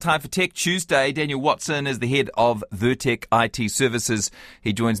Time for Tech Tuesday. Daniel Watson is the head of Vertec IT Services.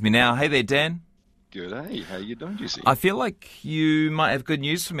 He joins me now. Hey there, Dan. Good day. How you doing, Jesse? I feel like you might have good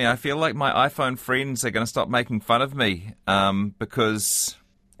news for me. I feel like my iPhone friends are going to stop making fun of me because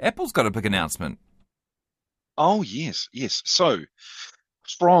Apple's got a big announcement. Oh, yes. So,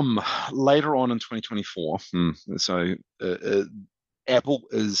 from later on in 2024, Apple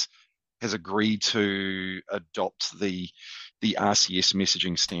has agreed to adopt the RCS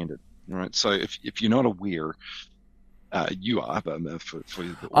messaging standard. Right. So, if you're not aware, you are, but for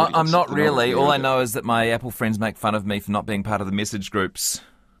the audience, I'm not really. All I that, know is that my Apple friends make fun of me for not being part of the message groups.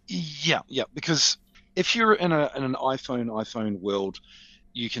 Yeah. Because if you're in an iPhone world,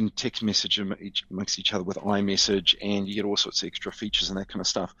 you can text message amongst each other with iMessage, and you get all sorts of extra features and that kind of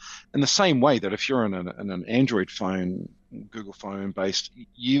stuff. In the same way that if you're in an Android phone, Google phone based,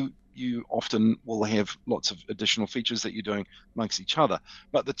 you often will have lots of additional features that you're doing amongst each other.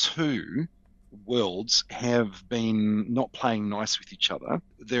 But the two worlds have been not playing nice with each other.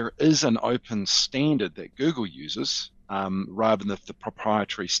 There is an open standard that Google uses, rather than the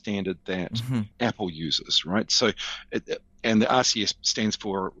proprietary standard that Apple uses, right? So, and the RCS stands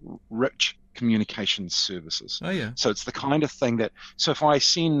for Rich Communication Services. Oh, yeah. So it's the kind of thing that, so if I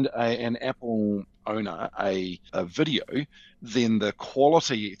send an Apple owner a video, then the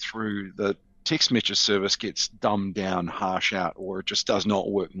quality through the text message service gets dumbed down, harsh out, or it just does not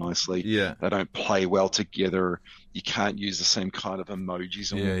work nicely. Yeah. They don't play well together. You can't use the same kind of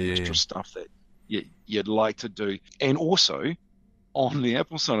emojis and all the extra stuff that you'd like to do. And also, on the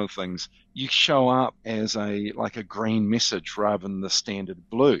Apple side of things, you show up as a green message rather than the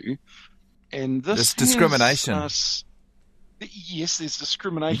standard blue. And this discrimination. Yes, there's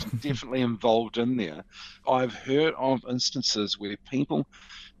discrimination definitely involved in there. I've heard of instances where people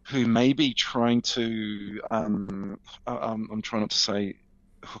who may be trying to, I'm trying not to say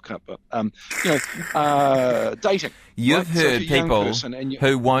hook up, but dating. You've heard people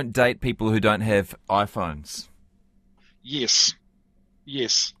who won't date people who don't have iPhones. Yes.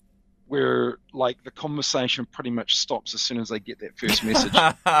 Where the conversation pretty much stops as soon as they get that first message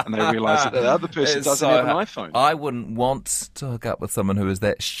and they realise that the other person doesn't have an iPhone. I wouldn't want to hook up with someone who is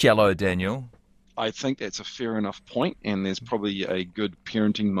that shallow, Daniel. I think that's a fair enough point, and there's probably a good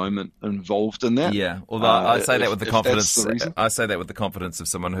parenting moment involved in that. Yeah, although I say that with the confidence. I say that with the confidence of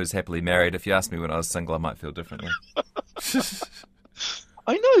someone who's happily married. If you asked me when I was single, I might feel differently.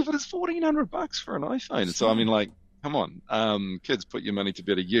 I know, but it's $1,400 for an iPhone. So I mean, come on, kids, put your money to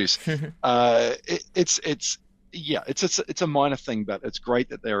better use. It's a minor thing, but it's great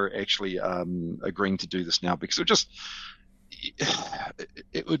that they're actually agreeing to do this now, because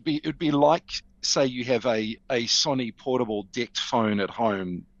it would be like, say you have a Sony portable decked phone at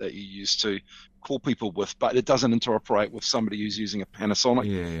home that you used to call people with, but it doesn't interoperate with somebody who's using a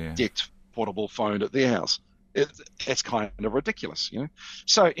Panasonic decked portable phone at their house. It's kind of ridiculous,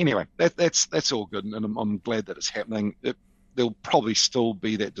 So anyway, that's all good, and I'm glad that it's happening. There'll probably still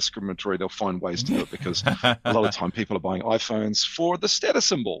be that discriminatory. They'll find ways to do it, because a lot of time people are buying iPhones for the status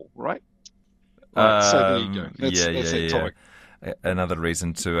symbol, right? So there you go. That's that topic. Another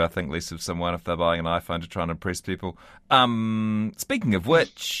reason to think less of someone if they're buying an iPhone to try and impress people. Speaking of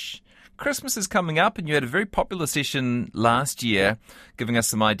which, Christmas is coming up, and you had a very popular session last year giving us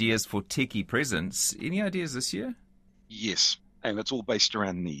some ideas for techie presents. Any ideas this year? Yes, and it's all based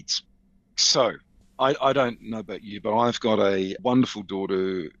around needs. So, I don't know about you, but I've got a wonderful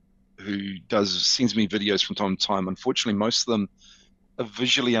daughter who sends me videos from time to time. Unfortunately, most of them are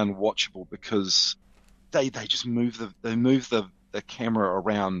visually unwatchable because they just move the camera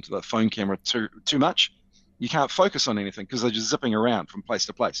around, the phone camera too much. You can't focus on anything because they're just zipping around from place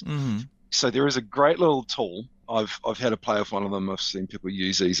to place. Mm-hmm. So there is a great little tool. I've had a play with one of them. I've seen people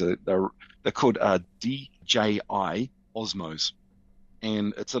use these. They're called DJI Osmos,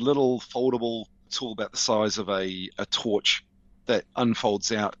 and it's a little foldable tool about the size of a torch that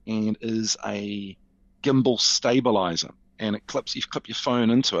unfolds out and is a gimbal stabilizer. And you clip your phone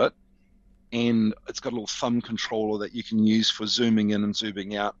into it, and it's got a little thumb controller that you can use for zooming in and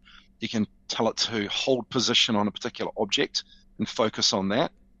zooming out. You can tell it to hold position on a particular object and focus on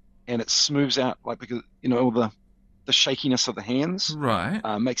that, and it smooths out because all the shakiness of the hands. Right.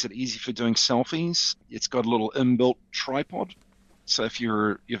 Makes it easy for doing selfies. It's got a little inbuilt tripod. So if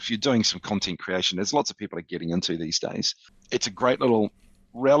you're doing some content creation, there's lots of people are getting into these days. It's a great little,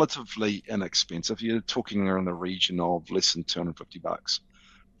 relatively inexpensive. You're talking around the region of less than $250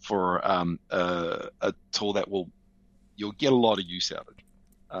 for a tool that you'll get a lot of use out of.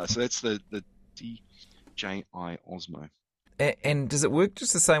 So that's the DJI Osmo. And does it work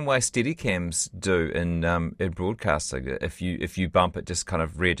just the same way Steadicams do in broadcasting? If you bump it, just kind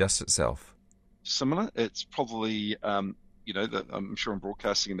of readjusts itself. Similar. It's probably, I'm sure in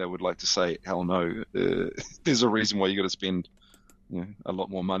broadcasting they would like to say, hell no. There's a reason why you got to spend, a lot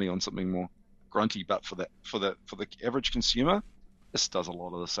more money on something more grunty. But for the average consumer, this does a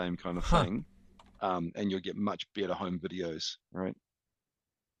lot of the same kind of thing, and you'll get much better home videos, right?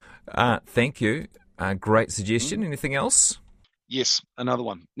 Thank you. Great suggestion. Anything else? Yes, another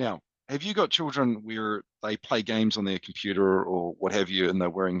one. Now, have you got children where they play games on their computer or what have you, and they're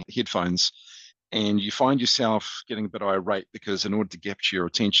wearing headphones, and you find yourself getting a bit irate because in order to capture your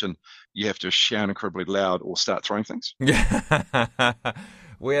attention, you have to shout incredibly loud or start throwing things? Yeah.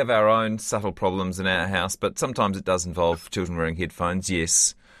 We have our own subtle problems in our house, but sometimes it does involve children wearing headphones,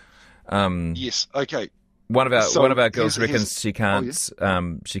 yes. Yes, okay. One of our girls reckons she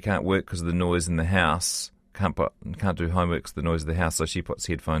can't work because of the noise in the house. Can't do homework because of the noise of the house, so she puts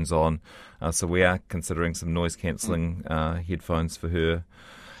headphones on. So we are considering some noise cancelling headphones for her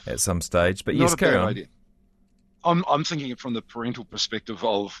at some stage. But yes, carry on. Idea. I'm thinking it from the parental perspective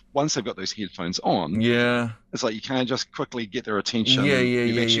of once they've got those headphones on, it's like you can't just quickly get their attention.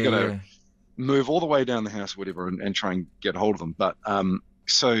 You've actually got to move all the way down the house, whatever, and try and get hold of them. But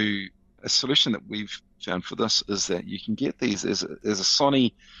so a solution that we've found for this is that you can get these. There's a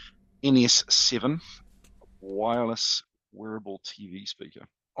Sony NS7 wireless wearable TV speaker.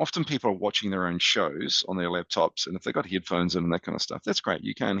 Often people are watching their own shows on their laptops, and if they've got headphones in and that kind of stuff, that's great.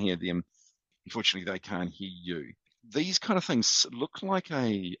 You can't hear them. Unfortunately, they can't hear you. These kind of things look like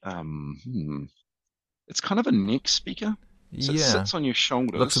it's kind of a neck speaper. So it sits on your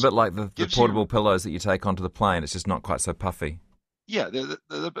shoulders. Looks a bit like the portable pillows that you take onto the plane. It's just not quite so puffy. Yeah, they're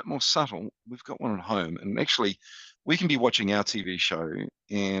a bit more subtle. We've got one at home, and actually, we can be watching our TV show,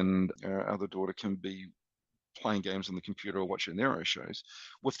 and our other daughter can be playing games on the computer or watching their own shows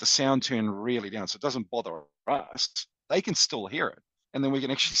with the sound turned really down, so it doesn't bother us. They can still hear it, and then we can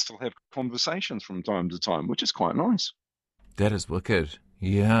actually still have conversations from time to time, which is quite nice. That is wicked.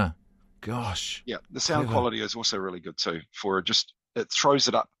 Yeah. Gosh. Yeah, the sound quality is also really good too. It throws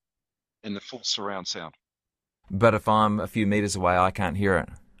it up in the full surround sound. But if I'm a few meters away, I can't hear it.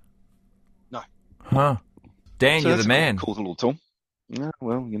 No. Huh. Dan, you're the man. Cool little tool. Yeah,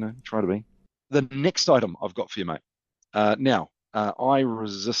 well, try to be. The next item I've got for you, mate. Now, I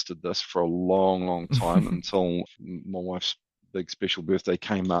resisted this for a long, long time until my wife's big special birthday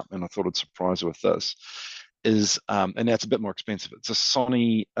came up, and I thought I'd surprise her with this. And that's a bit more expensive. It's a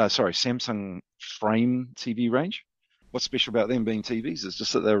Samsung frame TV range. What's special about them being TVs is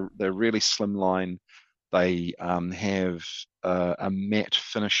just that they're really slimline. They have a matte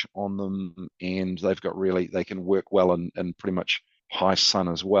finish on them, and they can work well in pretty much high sun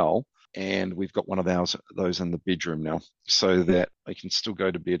as well. And we've got one of those in the bedroom now, so that I can still go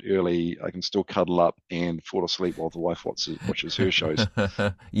to bed early. I can still cuddle up and fall asleep while the wife watches her shows.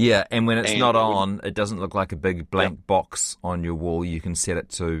 Yeah, and when it's not on, it doesn't look like a big blank box on your wall. You can set it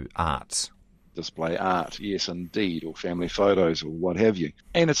to art. Display art, yes, indeed, or family photos, or what have you.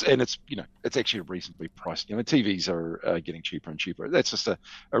 And it's actually reasonably priced. TVs are getting cheaper and cheaper. That's just a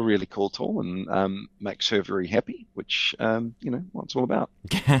really cool tool, and makes her very happy, which what it's all about.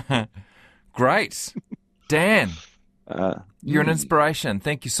 Great, Dan. You're an inspiration.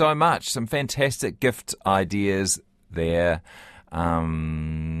 Thank you so much. Some fantastic gift ideas there,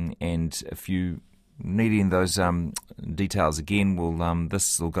 and if you needing those details again,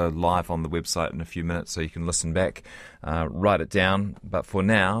 this will go live on the website in a few minutes, so you can listen back, write it down. But for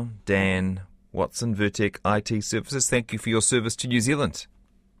now, Dan Watson, Vertec IT Services, thank you for your service to New Zealand.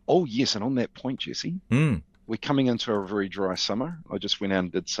 Oh yes, and on that point, Jesse, we're coming into a very dry summer. I just went out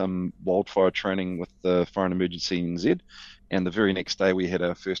and did some wildfire training with the Fire and Emergency NZ, and the very next day we had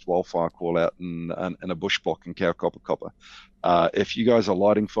our first wildfire call out in a bush block in Kaukopakapa. If you guys are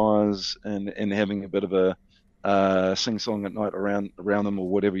lighting fires and having a bit of a sing-song at night around them, or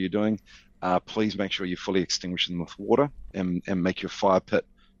whatever you're doing, please make sure you fully extinguish them with water, and make your fire pit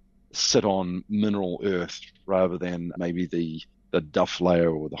sit on mineral earth rather than maybe the duff layer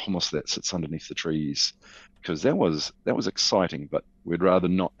or the humus that sits underneath the trees, because that was exciting, but we'd rather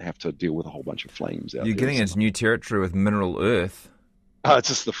not have to deal with a whole bunch of flames out there. You're getting into new territory with mineral earth. It's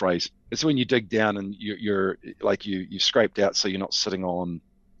just the phrase. It's when you dig down and you're like you've scraped out, so you're not sitting on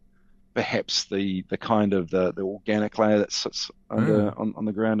perhaps the kind of the organic layer that sits under on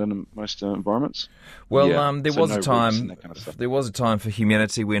the ground in most environments. Well, there was a time. There was a time for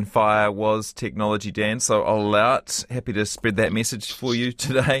humanity when fire was technology, Dan. So I'll allow it. Happy to spread that message for you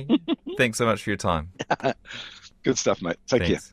today. Thanks so much for your time. Good stuff, mate. Take care.